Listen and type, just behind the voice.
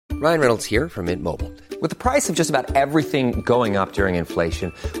Ryan Reynolds here from Mint Mobile. With the price of just about everything going up during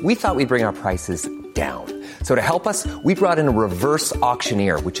inflation, we thought we'd bring our prices down. So to help us, we brought in a reverse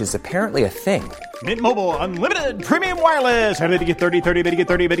auctioneer, which is apparently a thing. Mint Mobile Unlimited Premium Wireless. How to get 30, 30, bit to get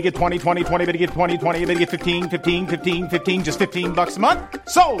 30, bit to get 20, 20, 20, bit to get 20, 20, bit to get 15, 15, 15, 15, just $15 a month?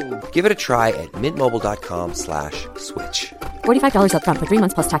 Sold! Give it a try at mintmobile.com/switch. $45 up front for 3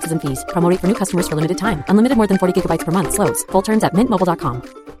 months plus taxes and fees. Promo rate for new customers for limited time. Unlimited more than 40 gigabytes per month. Slows full terms at mintmobile.com.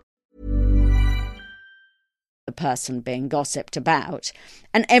 The person being gossiped about,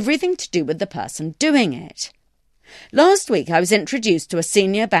 and everything to do with the person doing it. Last week I was introduced to a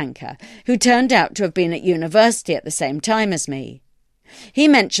senior banker who turned out to have been at university at the same time as me. He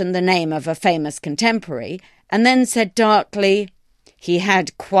mentioned the name of a famous contemporary and then said darkly, he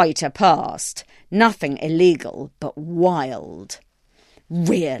had quite a past, nothing illegal but wild.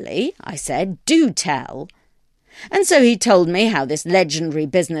 Really? I said, do tell. And so he told me how this legendary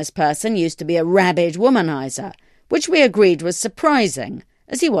business person used to be a rabid womanizer, which we agreed was surprising,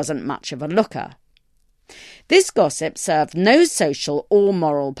 as he wasn't much of a looker. This gossip served no social or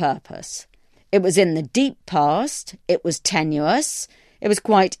moral purpose. It was in the deep past, it was tenuous, it was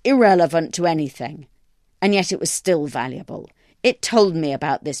quite irrelevant to anything, and yet it was still valuable. It told me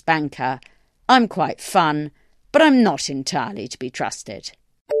about this banker. I'm quite fun, but I'm not entirely to be trusted.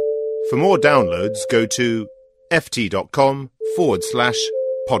 For more downloads, go to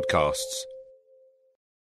ft.com/podcasts.